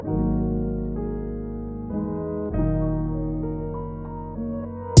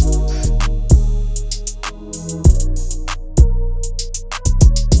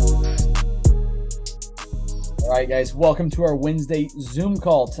guys, welcome to our Wednesday Zoom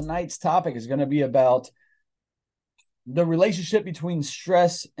call. Tonight's topic is going to be about the relationship between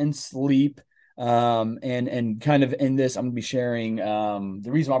stress and sleep. And kind of in this, I'm going to be sharing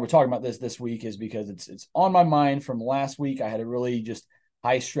the reason why we're talking about this week is because it's on my mind from last week. I had a really just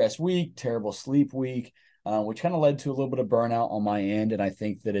high stress week, terrible sleep week, which kind of led to a little bit of burnout on my end. And I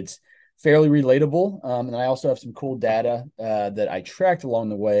think that it's fairly relatable. And I also have some cool data that I tracked along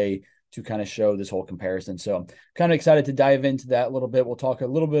the way to kind of show this whole comparison. So I'm kind of excited to dive into that a little bit. We'll talk a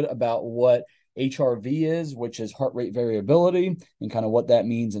little bit about what HRV is, which is heart rate variability, and kind of what that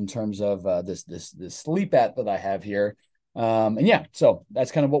means in terms of this sleep app that I have here. And yeah, so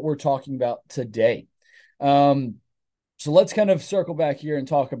that's kind of what we're talking about today. So let's kind of circle back here and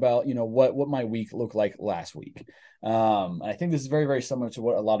talk about, what my week looked like last week. I think this is very, very similar to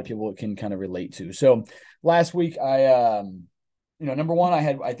what a lot of people can kind of relate to. So last week, number one,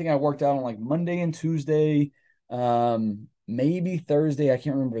 I think I worked out on like Monday and Tuesday, maybe Thursday. I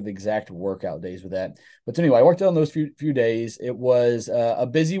can't remember the exact workout days with that. But anyway, I worked out on those few days. It was a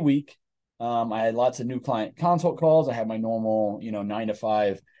busy week. I had lots of new client consult calls. I had my normal, 9 to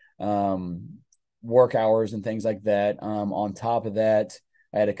 5 work hours and things like that. On top of that,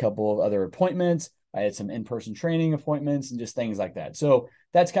 I had a couple of other appointments. I had some in-person training appointments and just things like that. So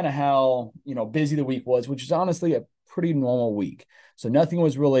that's kind of how, busy the week was, which is honestly a pretty normal week. So nothing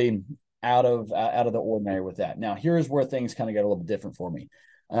was really out of the ordinary with that. Now, here's where things kind of got a little bit different for me.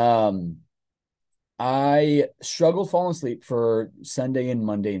 I struggled falling asleep for Sunday and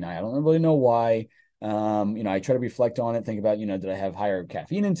Monday night. I don't really know why. I try to reflect on it, think about, did I have higher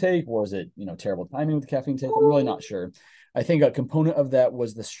caffeine intake? Was it, terrible timing with the caffeine intake? I'm really not sure. I think a component of that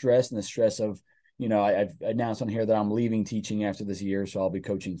was the stress of, I've announced on here that I'm leaving teaching after this year, so I'll be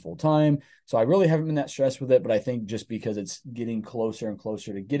coaching full time. So I really haven't been that stressed with it, but I think just because it's getting closer and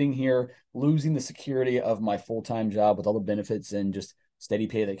closer to getting here, losing the security of my full-time job with all the benefits and just steady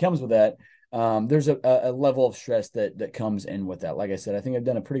pay that comes with that, there's a level of stress that comes in with that. Like I said, I think I've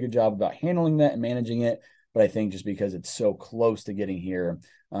done a pretty good job about handling that and managing it, but I think just because it's so close to getting here,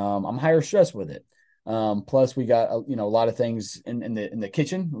 I'm higher stress with it. Plus we got, a lot of things in the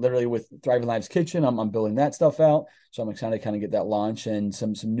kitchen, literally with Thriving Lives Kitchen. I'm building that stuff out. So I'm excited to kind of get that launch and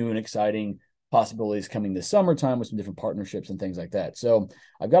some new and exciting possibilities coming this summertime with some different partnerships and things like that. So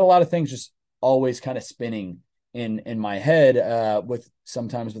I've got a lot of things just always kind of spinning in my head, with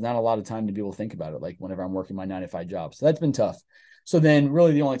sometimes without a lot of time to be able to think about it, like whenever I'm working my 9 to 5 job. So that's been tough. So then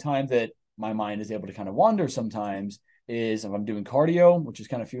really the only time that my mind is able to kind of wander sometimes is if I'm doing cardio, which is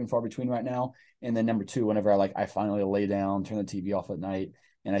kind of few and far between right now. And then number two, whenever I finally lay down, turn the TV off at night.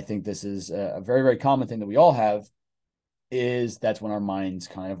 And I think this is a very, very common thing that we all have, is that's when our minds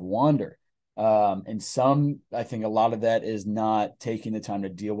kind of wander. I think a lot of that is not taking the time to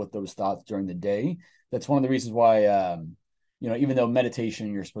deal with those thoughts during the day. That's one of the reasons why, even though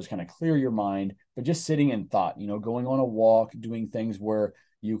meditation, you're supposed to kind of clear your mind, but just sitting in thought, going on a walk, doing things where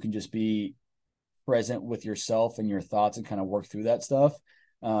you can just be present with yourself and your thoughts and kind of work through that stuff.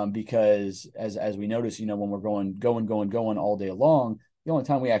 Because as we notice, when we're going all day long, the only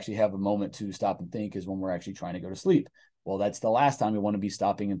time we actually have a moment to stop and think is when we're actually trying to go to sleep. Well, that's the last time we want to be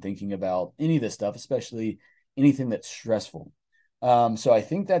stopping and thinking about any of this stuff, especially anything that's stressful. So I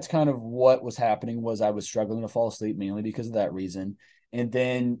think that's kind of what was happening, was I was struggling to fall asleep mainly because of that reason. And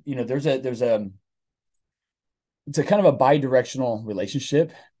then, it's a kind of a bi-directional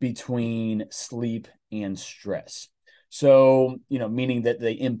relationship between sleep and stress. So, meaning that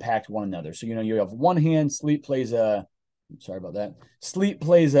they impact one another. So, you have one hand, sleep plays a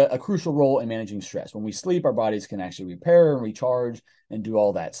crucial role in managing stress. When we sleep, our bodies can actually repair and recharge and do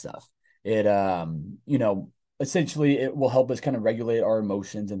all that stuff. It, essentially it will help us kind of regulate our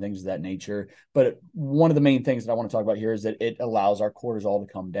emotions and things of that nature. But one of the main things that I want to talk about here is that it allows our cortisol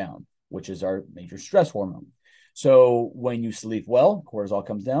to come down, which is our major stress hormone. So when you sleep well, cortisol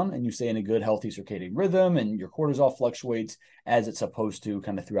comes down and you stay in a good, healthy circadian rhythm, and your cortisol fluctuates as it's supposed to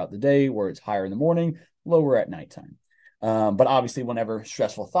kind of throughout the day, where it's higher in the morning, lower at nighttime. But obviously, whenever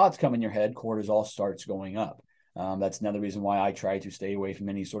stressful thoughts come in your head, cortisol starts going up. That's another reason why I try to stay away from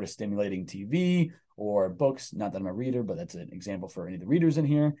any sort of stimulating TV or books. Not that I'm a reader, but that's an example for any of the readers in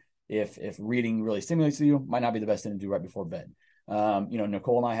here. If reading really stimulates you, might not be the best thing to do right before bed.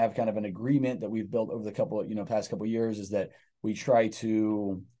 Nicole and I have kind of an agreement that we've built over the past couple of years, is that we try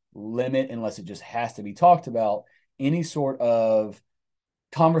to limit, unless it just has to be talked about, any sort of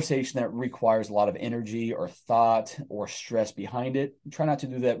conversation that requires a lot of energy or thought or stress behind it. Try not to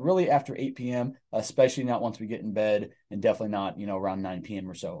do that really after 8 p.m., especially not once we get in bed, and definitely not, around 9 p.m.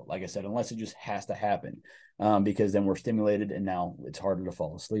 or so. Like I said, unless it just has to happen, because then we're stimulated and now it's harder to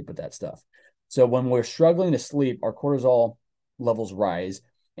fall asleep with that stuff. So when we're struggling to sleep, our cortisol levels rise.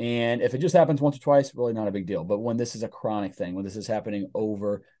 And if it just happens once or twice, really not a big deal. But when this is a chronic thing, when this is happening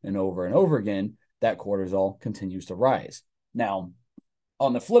over and over and over again, that cortisol continues to rise. Now,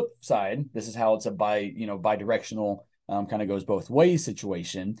 on the flip side, this is how it's a bidirectional, kind of goes both ways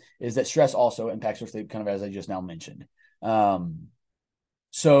situation, is that stress also impacts our sleep, kind of as I just now mentioned.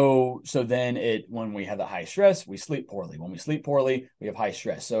 So then when we have the high stress, we sleep poorly. When we sleep poorly, we have high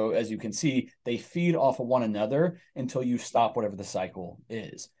stress. So as you can see, they feed off of one another until you stop whatever the cycle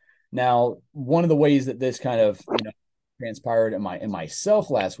is. Now, one of the ways that this kind of transpired in myself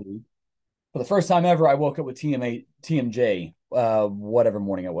last week, for the first time ever, I woke up with TMJ, whatever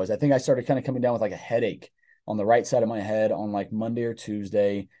morning it was. I think I started kind of coming down with like a headache on the right side of my head on like Monday or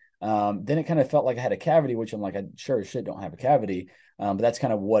Tuesday. Then it kind of felt like I had a cavity, which I'm like, I sure as shit don't have a cavity. But that's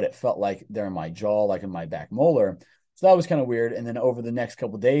kind of what it felt like there in my jaw, like in my back molar. So that was kind of weird. And then over the next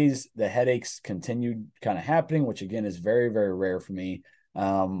couple of days, the headaches continued kind of happening, which again is very, very rare for me.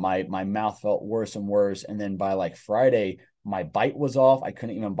 My mouth felt worse and worse. And then by like Friday, my bite was off. I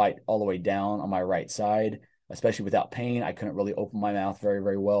couldn't even bite all the way down on my right side, especially without pain. I couldn't really open my mouth very,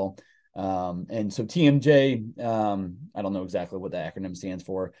 very well. And so TMJ, I don't know exactly what the acronym stands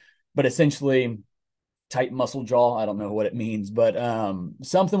for, but essentially tight muscle jaw. I don't know what it means, but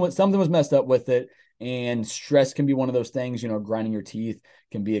something was messed up with it. And stress can be one of those things, grinding your teeth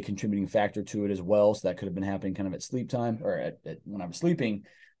can be a contributing factor to it as well. So that could have been happening kind of at sleep time or at when I was sleeping.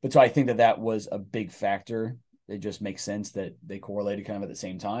 But so I think that was a big factor. It just makes sense that they correlated kind of at the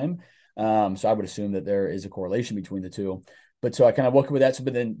same time. So I would assume that there is a correlation between the two. But so I kind of woke up with that. So,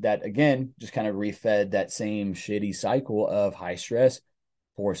 but then that again, just kind of refed that same shitty cycle of high stress,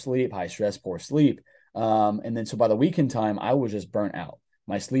 poor sleep, high stress, poor sleep. And then so by the weekend time, I was just burnt out.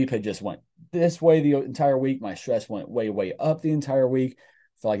 My sleep had just went this way the entire week. My stress went way, way up the entire week.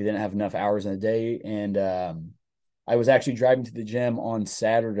 Felt like I didn't have enough hours in the day. And I was actually driving to the gym on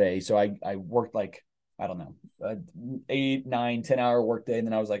Saturday. So I worked like, I don't know, 8, 9, 10-hour workday. And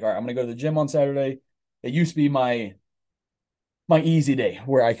then I was like, all right, I'm going to go to the gym on Saturday. It used to be my easy day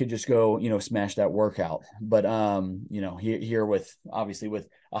where I could just go, smash that workout. But, here with obviously with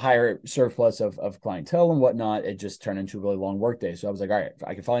a higher surplus of clientele and whatnot, it just turned into a really long work day. So I was like, all right,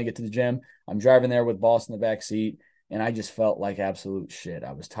 I can finally get to the gym. I'm driving there with boss in the back seat. And I just felt like absolute shit.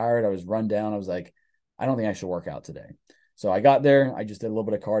 I was tired. I was run down. I was like, I don't think I should work out today. So I got there. I just did a little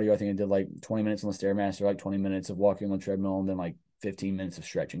bit of cardio. I think I did like 20 minutes on the Stairmaster, like 20 minutes of walking on the treadmill, and then like 15 minutes of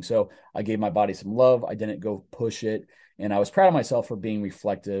stretching. So I gave my body some love. I didn't go push it. And I was proud of myself for being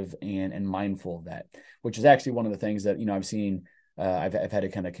reflective and mindful of that, which is actually one of the things that, I've seen, I've had to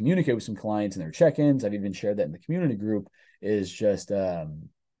kind of communicate with some clients in their check-ins. I've even shared that in the community group, is just,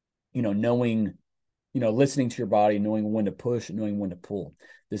 knowing, listening to your body, knowing when to push and knowing when to pull.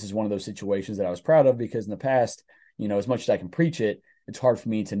 This is one of those situations that I was proud of, because in the past, as much as I can preach it, it's hard for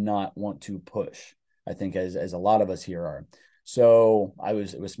me to not want to push, I think, as a lot of us here are. So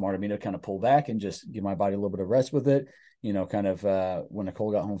it was smart of me to kind of pull back and just give my body a little bit of rest with it. When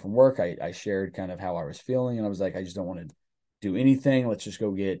Nicole got home from work, I shared kind of how I was feeling, and I was like, I just don't want to do anything. Let's just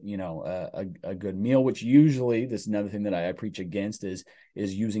go get, a good meal, which usually, this is another thing that I preach against, is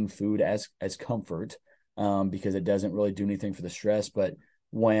using food as comfort, because it doesn't really do anything for the stress. But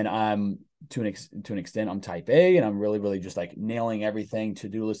when I'm to an extent, I'm type A, and I'm really, really just like nailing everything,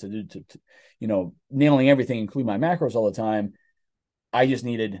 to-do list, nailing everything, including my macros all the time. I just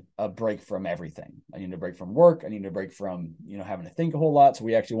needed a break from everything. I needed a break from work. I needed a break from, having to think a whole lot. So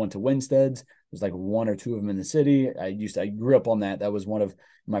we actually went to Winstead's. There's like 1 or 2 of them in the city. I grew up on that. That was one of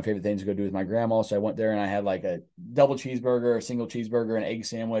my favorite things to go do with my grandma. So I went there and I had like a double cheeseburger, a single cheeseburger, an egg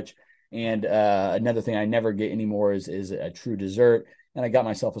sandwich. And another thing I never get anymore is a true dessert. And I got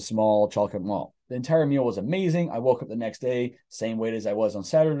myself a small chocolate malt. The entire meal was amazing. I woke up the next day, same weight as I was on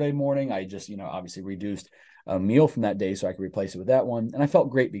Saturday morning. I just, obviously reduced a meal from that day so I could replace it with that one. And I felt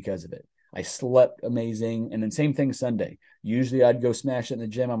great because of it. I slept amazing. And then same thing Sunday. Usually I'd go smash it in the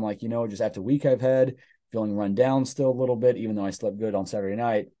gym. I'm like, just after a week I've had, feeling run down still a little bit, even though I slept good on Saturday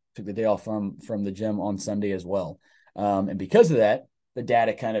night, took the day off from the gym on Sunday as well. And because of that, the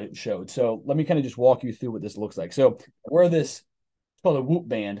data kind of showed. So let me kind of just walk you through what this looks like. So we're this, it's called a Whoop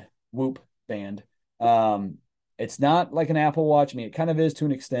band. It's not like an Apple Watch. I mean, it kind of is to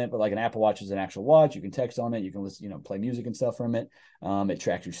an extent, but like an Apple Watch is an actual watch. You can text on it. You can listen, play music and stuff from it. It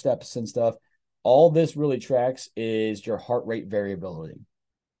tracks your steps and stuff. All this really tracks is your heart rate variability,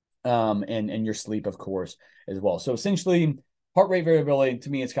 and your sleep, of course, as well. So essentially, heart rate variability, to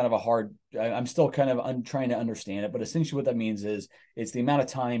me, it's kind of a hard, I'm still kind of trying to understand it, but essentially what that means is it's the amount of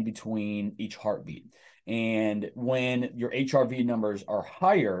time between each heartbeat. And when your HRV numbers are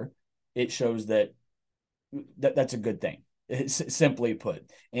higher, it shows that that's a good thing. It's simply put.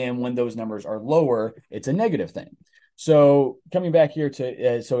 And when those numbers are lower, it's a negative thing. So coming back here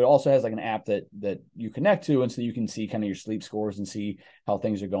to, so it also has like an app that you connect to, and so you can see kind of your sleep scores and see how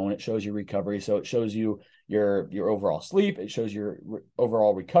things are going. It shows your recovery, so it shows you your overall sleep. It shows your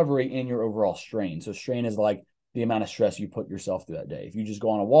overall recovery and your overall strain. So strain is like the amount of stress you put yourself through that day. If you just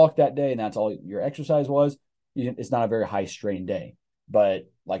go on a walk that day and that's all your exercise was, it's not a very high strain day. But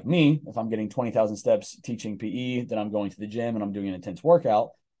like me, if I'm getting 20,000 steps teaching PE, then I'm going to the gym and I'm doing an intense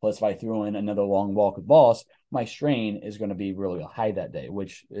workout. Plus, if I throw in another long walk with boss, my strain is going to be really high that day,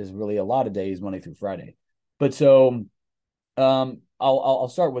 which is really a lot of days, Monday through Friday. But so I'll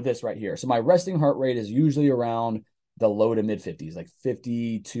start with this right here. So my resting heart rate is usually around the low to mid 50s, like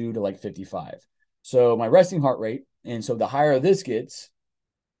 52 to like 55. So my resting heart rate, and so the higher this gets,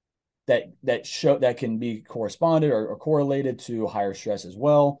 that can be corresponded or correlated to higher stress as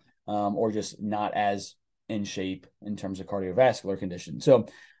well, or just not as in shape in terms of cardiovascular condition. So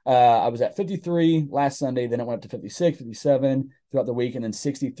I was at 53 last Sunday, then it went up to 56, 57 throughout the week, and then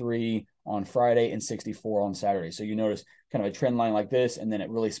 63 on Friday and 64 on Saturday. So you notice kind of a trend line like this, and then it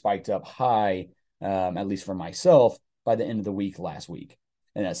really spiked up high, at least for myself, by the end of the week last week.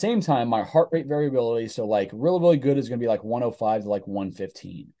 And at the same time, my heart rate variability, so like really, really good is going to be like 105 to like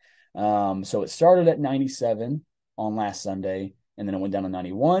 115. So it started at 97 on last Sunday, and then it went down to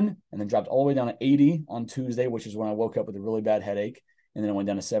 91, and then dropped all the way down to 80 on Tuesday, which is when I woke up with a really bad headache. And then it went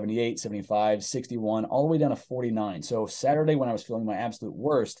down to 78, 75, 61, all the way down to 49. So Saturday, when I was feeling my absolute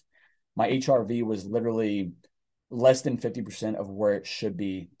worst, my HRV was literally less than 50% of where it should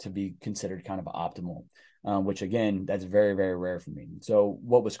be to be considered kind of optimal, which again, that's very, very rare for me. So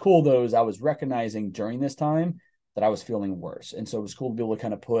what was cool though is I was recognizing during this time that I was feeling worse. And so it was cool to be able to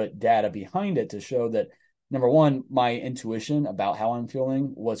kind of put data behind it to show that, number one, my intuition about how I'm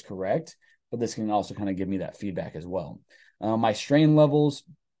feeling was correct, but this can also kind of give me that feedback as well. My strain levels,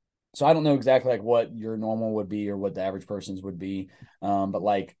 so I don't know exactly like what your normal would be or what the average person's would be, but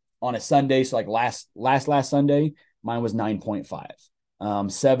like on a Sunday, so like last Sunday, mine was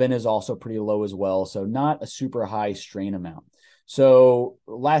 9.5. 7 is also pretty low as well, so not a super high strain amount. So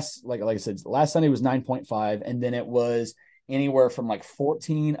like I said, last Sunday was 9.5, and then it was anywhere from like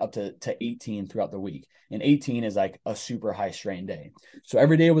 14 up to 18 throughout the week. And 18 is like a super high strain day. So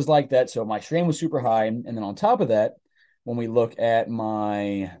every day was like that. So my strain was super high. And then on top of that, when we look at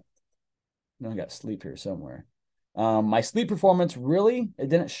I got sleep here somewhere. My sleep performance, really, it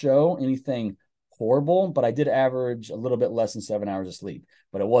didn't show anything horrible, but I did average a little bit less than 7 hours of sleep,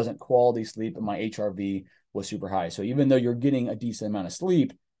 but it wasn't quality sleep, and my HRV was super high. So even though you're getting a decent amount of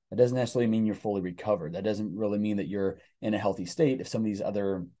sleep, that doesn't necessarily mean you're fully recovered. That doesn't really mean that you're in a healthy state if some of these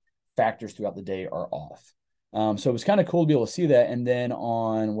other factors throughout the day are off. So it was kind of cool to be able to see that. And then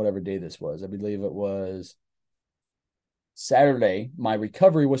on whatever day this was, I believe it was Saturday, my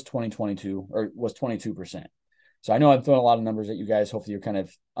recovery was 2022 or was 22%. So I know I'm throwing a lot of numbers at you guys. Hopefully you're kind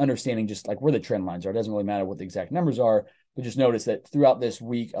of understanding just like where the trend lines are. It doesn't really matter what the exact numbers are, but just notice that throughout this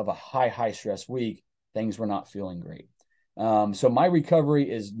week of a high stress week, things were not feeling great. So my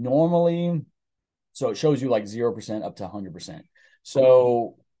recovery is normally, so it shows you like 0% up to 100%.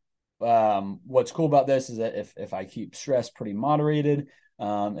 So what's cool about this is that if I keep stress pretty moderated,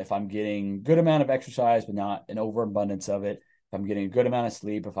 if I'm getting good amount of exercise, but not an overabundance of it, if I'm getting a good amount of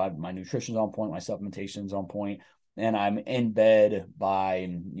sleep, if my nutrition's on point, my supplementation's on point, and I'm in bed by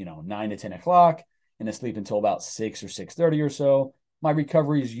 9 to 10 o'clock and I sleep until about 6 or 6:30 or so, my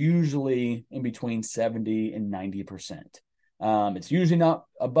recovery is usually in between 70 and 90%. It's usually not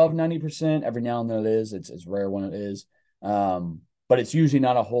above 90%. Every now and then it is. It's rare when it is. But it's usually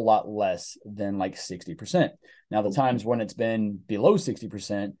not a whole lot less than like 60%. Now, the times when it's been below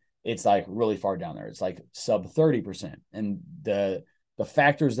 60%, it's like really far down there. It's like sub 30%. And the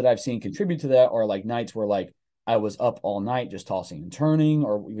factors that I've seen contribute to that are like nights where like I was up all night just tossing and turning,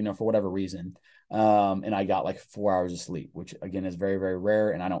 or for whatever reason. And I got like 4 hours of sleep, which again is very, very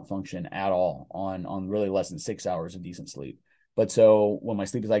rare. And I don't function at all on really less than 6 hours of decent sleep. But so when my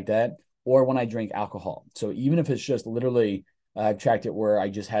sleep is like that, or when I drink alcohol. So even if it's just literally, I've tracked it where I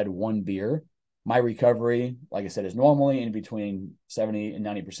just had one beer, my recovery, like I said, is normally in between 70 and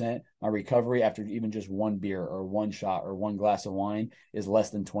 90%. My recovery after even just one beer or one shot or one glass of wine is less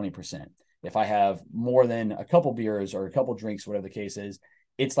than 20%. If I have more than a couple beers or a couple drinks, whatever the case is,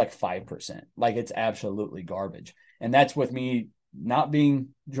 it's like 5%. Like it's absolutely garbage. And that's with me not being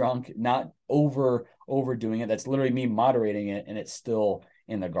drunk, not overdoing it. That's literally me moderating it, and it's still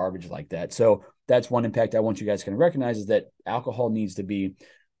in the garbage like that. So that's one impact I want you guys to recognize, is that alcohol needs to be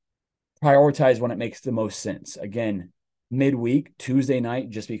prioritized when it makes the most sense. Again, midweek, Tuesday night,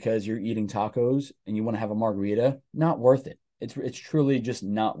 just because you're eating tacos and you want to have a margarita, not worth it. It's truly just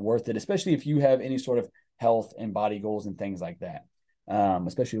not worth it, especially if you have any sort of health and body goals and things like that,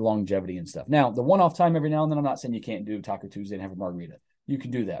 especially longevity and stuff. Now, the one-off time every now and then, I'm not saying you can't do Taco Tuesday and have a margarita. You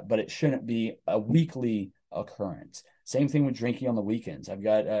can do that, but it shouldn't be a weekly occurrence. Same thing with drinking on the weekends. I've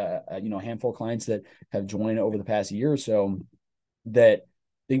got a handful of clients that have joined over the past year or so that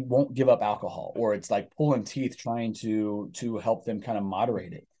they won't give up alcohol, or it's like pulling teeth trying to help them kind of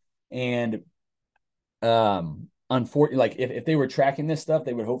moderate it. And unfortunately, like if they were tracking this stuff,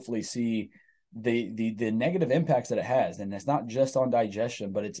 they would hopefully see the negative impacts that it has. And it's not just on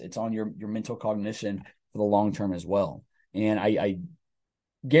digestion, but it's on your mental cognition for the long term as well. And I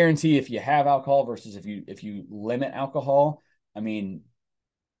guarantee if you have alcohol versus if you limit alcohol, I mean,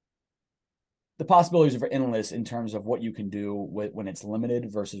 the possibilities are endless in terms of what you can do when it's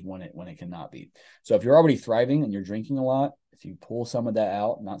limited versus when it cannot be. So if you're already thriving and you're drinking a lot, if you pull some of that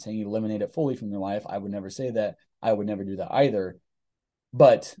out, I'm not saying you eliminate it fully from your life. I would never say that. I would never do that either,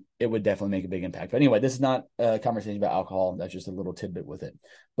 but it would definitely make a big impact. But anyway, this is not a conversation about alcohol. That's just a little tidbit with it.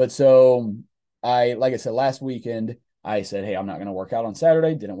 But so like I said, last weekend, I said, hey, I'm not going to work out on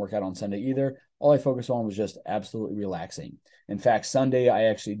Saturday. Didn't work out on Sunday either. All I focused on was just absolutely relaxing. In fact, Sunday, I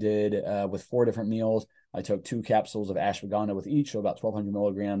actually did with 4 different meals. I took 2 capsules of ashwagandha with each, so about 1,200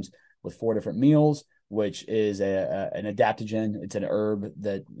 milligrams with 4 different meals, which is an adaptogen. It's an herb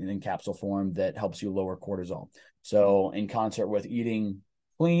that in capsule form that helps you lower cortisol. So in concert with eating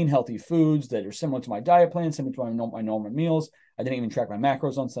clean, healthy foods that are similar to my diet plan, similar to my normal meals, I didn't even track my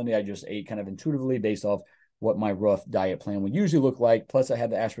macros on Sunday. I just ate kind of intuitively based off what my rough diet plan would usually look like. Plus I had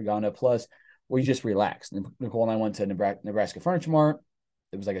the ashwagandha, plus we just relaxed. Nicole and I went to Nebraska Furniture Mart.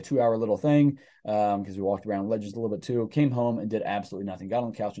 It was like a 2-hour little thing because we walked around Legends a little bit too. Came home and did absolutely nothing. Got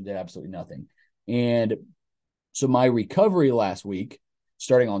on the couch and did absolutely nothing. And so my recovery last week,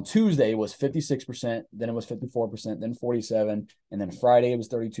 starting on Tuesday, was 56%. Then it was 54%. Then 47%. And then Friday it was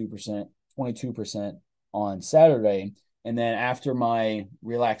 32%, 22% on Saturday. And then after my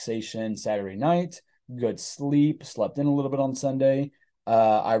relaxation Saturday night, good sleep, slept in a little bit on Sunday,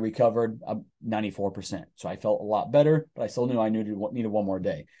 I recovered 94%. So I felt a lot better, but I still knew I needed one more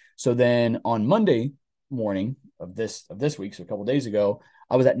day. So then on Monday morning of this week, so a couple of days ago,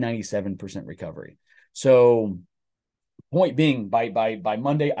 I was at 97% recovery. So point being, by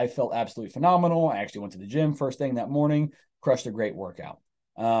Monday, I felt absolutely phenomenal. I actually went to the gym first thing that morning, crushed a great workout.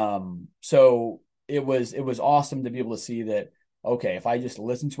 So it was awesome to be able to see that, okay, if I just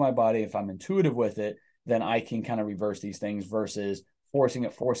listen to my body, if I'm intuitive with it, then I can kind of reverse these things versus forcing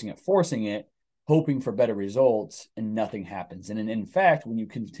it, hoping for better results, and nothing happens. And in fact, when you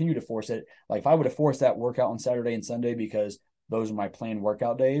continue to force it, like if I would have forced that workout on Saturday and Sunday because those are my planned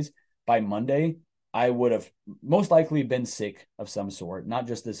workout days, by Monday, I would have most likely been sick of some sort, not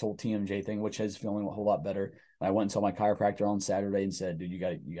just this whole TMJ thing, which is feeling a whole lot better. And I went and saw my chiropractor on Saturday and said, dude, you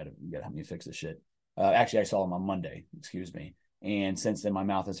gotta help me fix this shit. Actually, I saw him on Monday, excuse me. And since then, my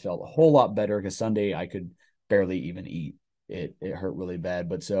mouth has felt a whole lot better because Sunday I could barely even eat. It hurt really bad.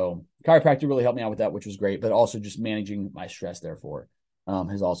 But so chiropractor really helped me out with that, which was great. But also just managing my stress, therefore,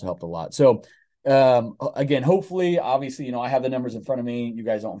 has also helped a lot. So again, hopefully, obviously, I have the numbers in front of me. You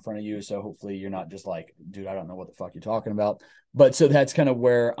guys don't in front of you. So hopefully you're not just like, dude, I don't know what the fuck you're talking about. But so that's kind of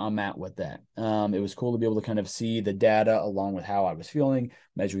where I'm at with that. It was cool to be able to kind of see the data along with how I was feeling,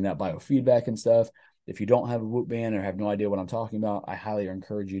 measuring that biofeedback and stuff. If you don't have a Whoop band or have no idea what I'm talking about, I highly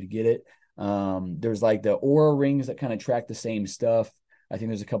encourage you to get it. There's like the Oura rings that kind of track the same stuff. I think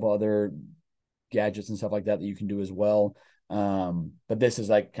there's a couple other gadgets and stuff like that you can do as well. But this is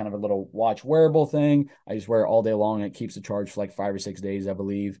like kind of a little watch wearable thing. I just wear it all day long. It keeps the charge for like 5 or 6 days, I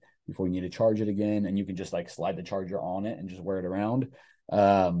believe, before you need to charge it again. And you can just like slide the charger on it and just wear it around.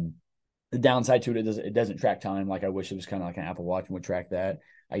 The downside to it doesn't track time. Like I wish it was kind of like an Apple Watch and would track that.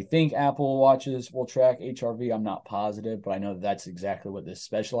 I think Apple Watches will track HRV. I'm not positive, but I know that's exactly what this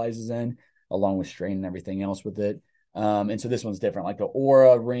specializes in, along with strain and everything else with it. And so this one's different, like the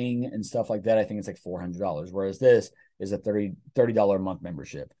Oura ring and stuff like that. I think it's like $400, whereas this is a $30 a month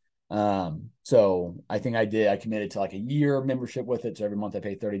membership. So I think I committed to like a year membership with it. So every month I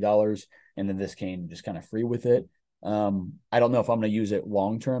pay $30, and then this came just kind of free with it. I don't know if I'm going to use it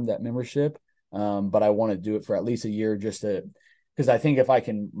long-term, that membership. But I want to do it for at least a year because I think if I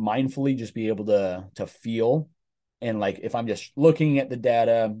can mindfully just be able to feel, and like if I'm just looking at the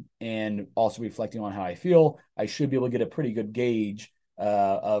data and also reflecting on how I feel, I should be able to get a pretty good gauge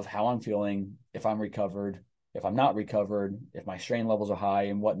of how I'm feeling, if I'm recovered, if I'm not recovered, if my strain levels are high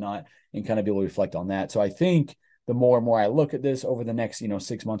and whatnot, and kind of be able to reflect on that. So I think the more and more I look at this over the next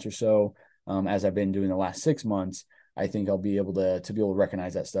 6 months or so, as I've been doing the last 6 months, I think I'll be able to be able to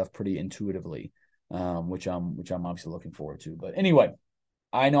recognize that stuff pretty intuitively, which I'm obviously looking forward to. But anyway,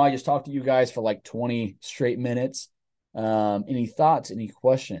 I know I just talked to you guys for like 20 straight minutes. Any thoughts, any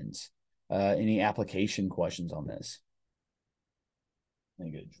questions, any application questions on this? Let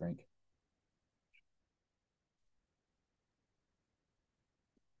me get a drink.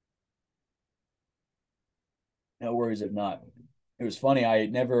 No worries if not. It was funny. I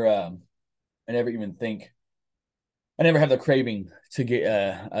never even think I never have the craving to get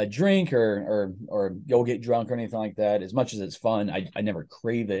a drink or go get drunk or anything like that. As much as it's fun, I never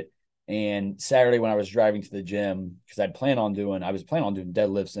crave it. And Saturday when I was driving to the gym, because I was planning on doing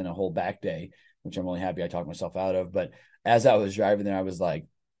deadlifts and a whole back day, which I'm really happy I talked myself out of. But as I was driving there, I was like,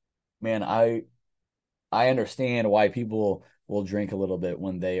 man, I understand why people will drink a little bit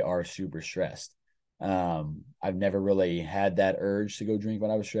when they are super stressed. I've never really had that urge to go drink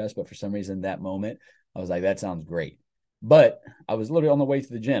when I was stressed, but for some reason that moment, I was like, that sounds great. But I was literally on the way to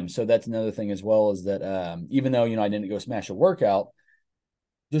the gym. So that's another thing as well, is that even though, I didn't go smash a workout,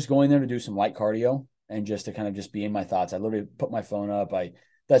 just going there to do some light cardio and just to kind of just be in my thoughts. I literally put my phone up.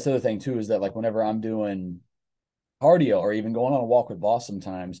 That's the other thing too, is that like whenever I'm doing cardio or even going on a walk with boss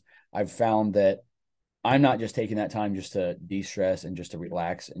sometimes, I've found that I'm not just taking that time just to de-stress and just to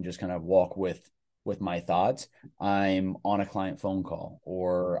relax and just kind of walk with my thoughts. I'm on a client phone call,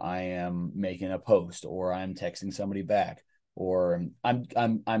 or I am making a post, or I'm texting somebody back, or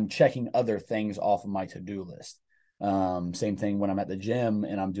I'm checking other things off of my to-do list. Same thing when I'm at the gym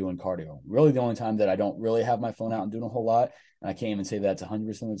and I'm doing cardio. Really, the only time that I don't really have my phone out and doing a whole lot, and I can't even say that's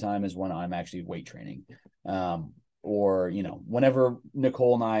 100% of the time, is when I'm actually weight training. Or whenever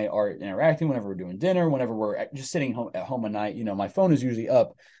Nicole and I are interacting, whenever we're doing dinner, whenever we're just sitting home at home at night, my phone is usually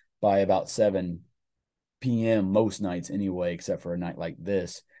up by about 7 p.m. most nights anyway, except for a night like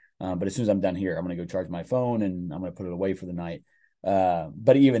this. But as soon as I'm done here, I'm going to go charge my phone and I'm going to put it away for the night.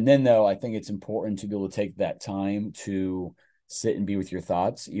 But even then, though, I think it's important to be able to take that time to sit and be with your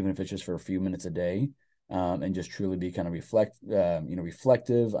thoughts, even if it's just for a few minutes a day, and just truly be kind of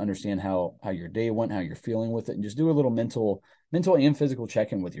reflective, understand how your day went, how you're feeling with it, and just do a little mental and physical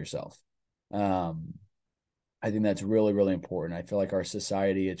check-in with yourself. I think that's really, really important. I feel like our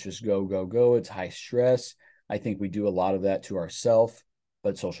society, it's just go, go, go. It's high stress. I think we do a lot of that to ourselves,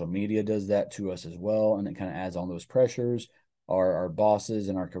 but social media does that to us as well. And it kind of adds on those pressures. Our bosses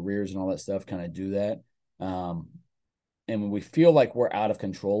and our careers and all that stuff kind of do that. And when we feel like we're out of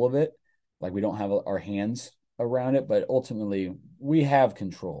control of it, like we don't have our hands around it, but ultimately we have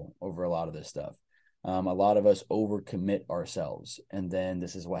control over a lot of this stuff. A lot of us overcommit ourselves, and then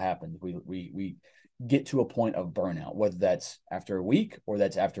this is what happens. We get to a point of burnout, whether that's after a week or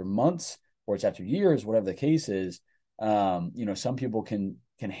that's after months or it's after years, whatever the case is. Some people can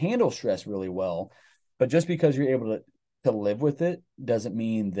handle stress really well, but just because you're able to live with it doesn't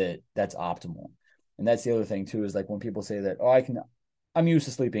mean that that's optimal. And that's the other thing too, is like when people say that, oh, I'm used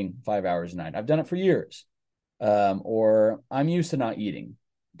to sleeping 5 hours a night. I've done it for years. Or I'm used to not eating.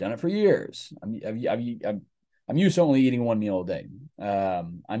 Done it for years. I'm used to only eating one meal a day.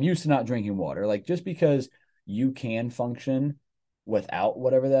 I'm used to not drinking water. Like, just because you can function without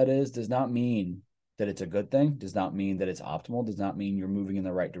whatever that is does not mean that it's a good thing, does not mean that it's optimal, does not mean you're moving in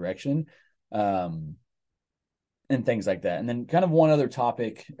the right direction. And things like that. And then kind of one other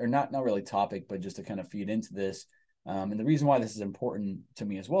topic, or not really topic, but just to kind of feed into this. And the reason why this is important to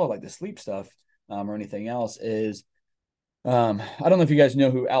me as well, like the sleep stuff, or anything else, is I don't know if you guys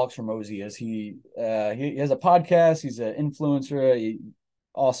know who Alex Hormozi is. He has a podcast. He's an influencer,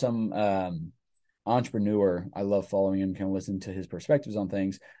 awesome entrepreneur. I love following him, kind of listen to his perspectives on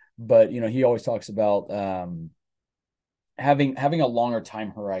things. But he always talks about having a longer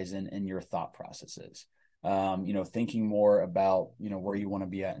time horizon in your thought processes. Thinking more about where you want to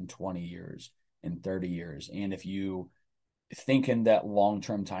be at in 20 years, in 30 years, and if you think in that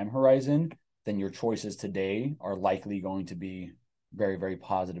long-term time horizon, then your choices today are likely going to be very, very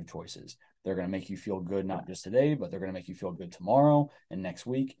positive choices. They're going to make you feel good, not just today, but they're going to make you feel good tomorrow and next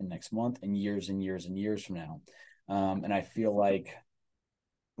week and next month and years and years and years from now. And I feel like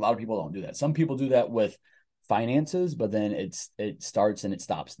a lot of people don't do that. Some people do that with finances, but then it starts and it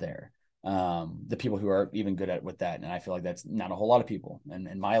stops there. The people who are even good at with that. And I feel like that's not a whole lot of people. And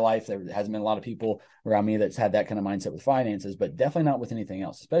in my life, there hasn't been a lot of people around me that's had that kind of mindset with finances, but definitely not with anything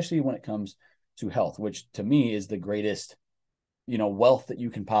else, especially when it comes to health, which to me is the greatest, wealth that you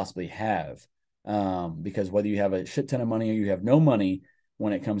can possibly have. Because whether you have a shit ton of money or you have no money,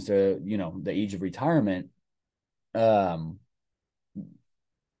 when it comes to, the age of retirement, if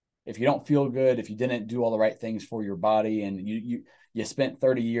you don't feel good, if you didn't do all the right things for your body, and you spent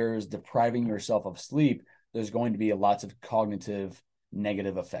 30 years depriving yourself of sleep, there's going to be lots of cognitive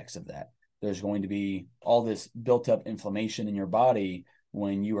negative effects of that. There's going to be all this built up inflammation in your body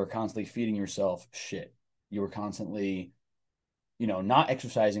when you are constantly feeding yourself shit. You are constantly, not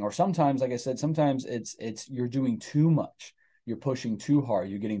exercising, or sometimes, like I said, sometimes it's you're doing too much. You're pushing too hard.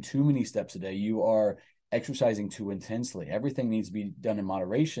 You're getting too many steps a day. You are exercising too intensely. Everything needs to be done in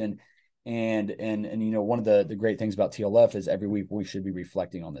moderation. And one of the great things about TLF is every week we should be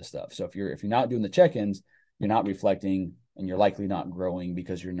reflecting on this stuff. So if you're not doing the check-ins, you're not reflecting, and you're likely not growing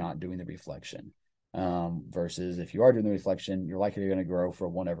because you're not doing the reflection. Versus if you are doing the reflection, you're likely going to grow for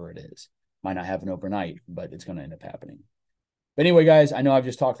whatever it is. Might not happen overnight, but it's going to end up happening. But anyway, guys, I know I've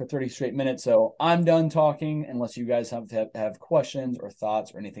just talked for 30 straight minutes, so I'm done talking unless you guys have questions or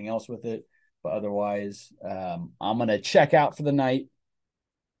thoughts or anything else with it. But otherwise, I'm going to check out for the night,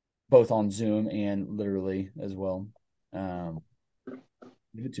 both on Zoom and literally as well.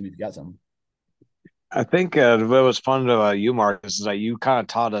 Give it to me if you got something. I think what was fun about you, Marcus, is that you kind of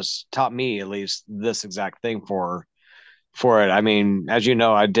taught me at least this exact thing for it. I mean, as you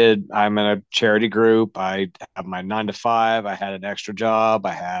know, I'm in a charity group. I have my 9 to 5. I had an extra job.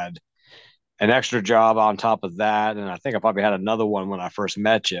 I had an extra job on top of that. And I think I probably had another one when I first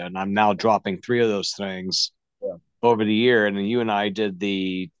met you. And I'm now dropping 3 of those things Yeah. over the year. And then you and I did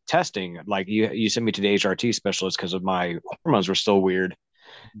the testing. Like you sent me to the HRT specialist because of my hormones were still weird.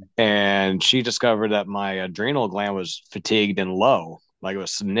 And she discovered that my adrenal gland was fatigued and low, like it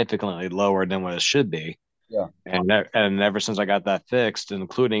was significantly lower than what it should be. Yeah. And ever since I got that fixed,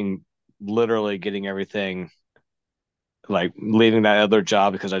 including literally getting everything, like leaving that other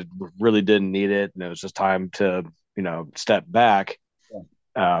job because I really didn't need it, and it was just time to step back.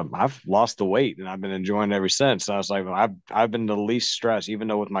 Yeah. I've lost the weight and I've been enjoying it ever since. So I was like, I've been the least stressed, even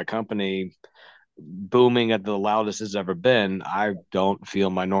though with my company booming at the loudest it's ever been, I don't feel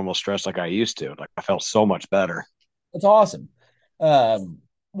my normal stress like I used to. Like I felt so much better. It's awesome.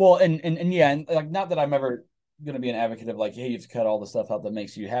 Well, and yeah, and like, not that I'm ever going to be an advocate of like, hey, you have to cut all the stuff out that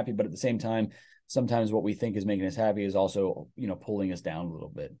makes you happy, but at the same time, sometimes what we think is making us happy is also, pulling us down a little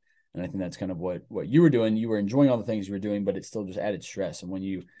bit. And I think that's kind of what you were doing. You were enjoying all the things you were doing, but it still just added stress. And when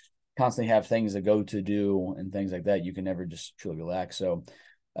you constantly have things to go to do and things like that, you can never just truly relax. So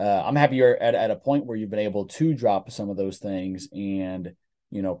I'm happy you're at a point where you've been able to drop some of those things and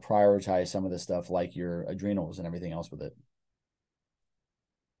prioritize some of the stuff like your adrenals and everything else with it.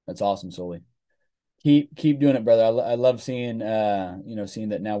 That's awesome, Sully. Keep doing it, brother. I love seeing seeing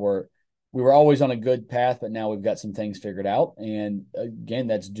that now we were always on a good path, but now we've got some things figured out. And again,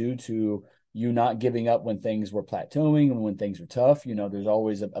 that's due to you not giving up when things were plateauing and when things were tough. There's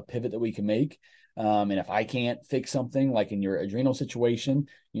always a pivot that we can make. And if I can't fix something like in your adrenal situation,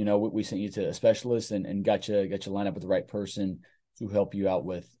 we sent you to a specialist and got you lined up with the right person to help you out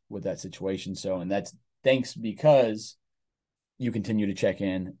with that situation. So, and that's thanks because you continue to check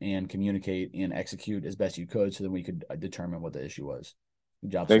in and communicate and execute as best you could so that we could determine what the issue was.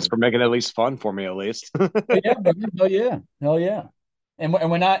 Good job, Thanks sir. for making it at least fun for me, at least. Yeah, brother. Hell yeah. Hell yeah. And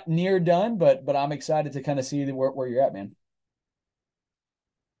we're not near done, but I'm excited to kind of see where you're at, man.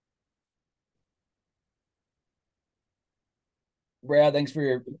 Brad, thanks for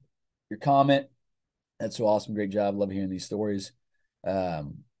your comment. That's so awesome. Great job. Love hearing these stories.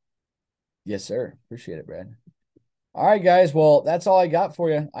 Um, yes, sir. Appreciate it, Brad. All right, guys. Well, that's all I got for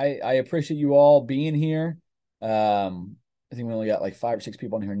you. I appreciate you all being here. I think we only got like 5 or 6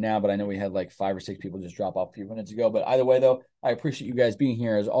 people in here now, but I know we had like 5 or 6 people just drop off a few minutes ago. But either way, though, I appreciate you guys being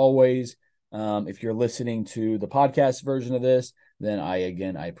here as always. If you're listening to the podcast version of this, then I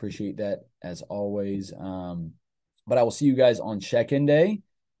appreciate that as always. But I will see you guys on check-in day.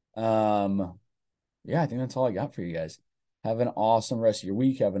 Yeah, I think that's all I got for you guys. Have an awesome rest of your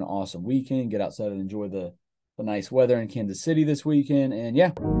week. Have an awesome weekend. Get outside and enjoy the nice weather in Kansas City this weekend. And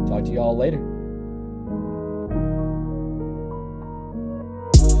yeah, talk to you all later.